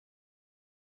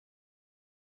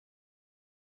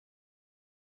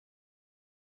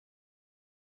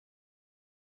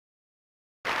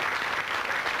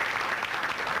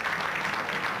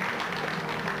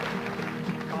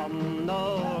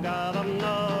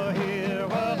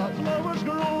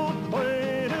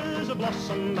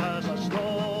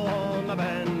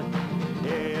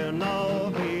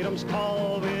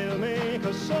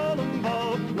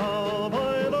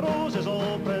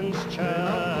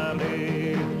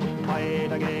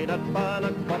the gate at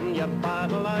Bannock, burn your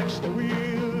battle axe to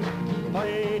wield.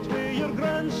 Fight with your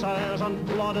grandsires on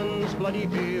Flodden's bloody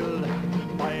field.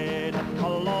 Fight at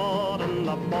Culloden,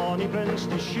 the bonny prince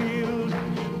to shield.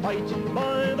 Fight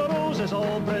by the roses,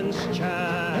 old Prince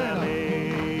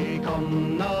Charlie.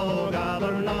 Come now,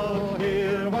 gather now,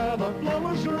 here where the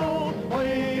flowers grow.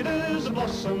 White as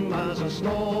blossom as the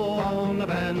snow on the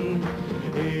ben.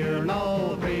 Here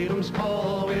now, freedom's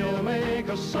call, we'll make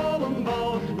a solemn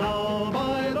vow. Now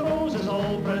by the roses,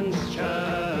 old Prince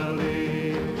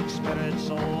Charlie. Spirits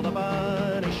all the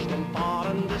banished in far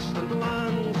and distant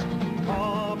lands,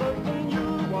 covered the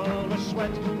new world with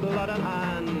sweat, blood and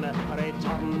hand,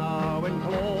 return now in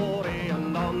glory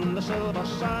and on the silver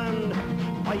sand.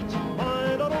 Fight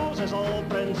by the roses, old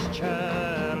Prince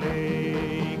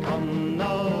Charlie. Come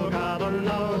now, gather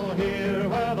now, here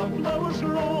where the flowers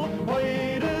grow.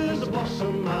 White as the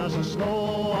blossom as the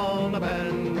snow on the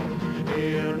ben.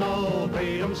 Here now,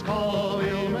 freedom's call,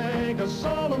 we'll make a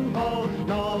solemn vow.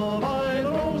 Now by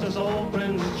the roses, old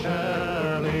Prince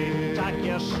Charlie. Tack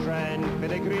your strength for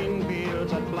the green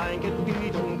fields at Blanket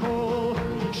Beat and Co.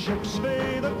 Ships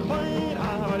for the Clyde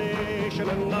have a nation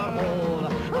in their hold.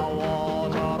 A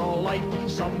water of life,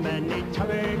 some men need to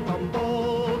make them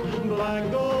bold.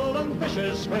 Black gold and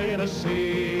fishes for the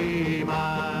seaman.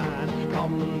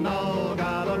 Come now,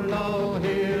 gather now,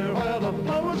 here where the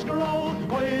flowers grow.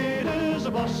 White as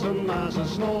the blossom as the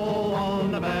snow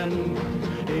on the ben.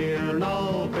 Here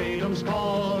now, freedom's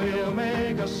call.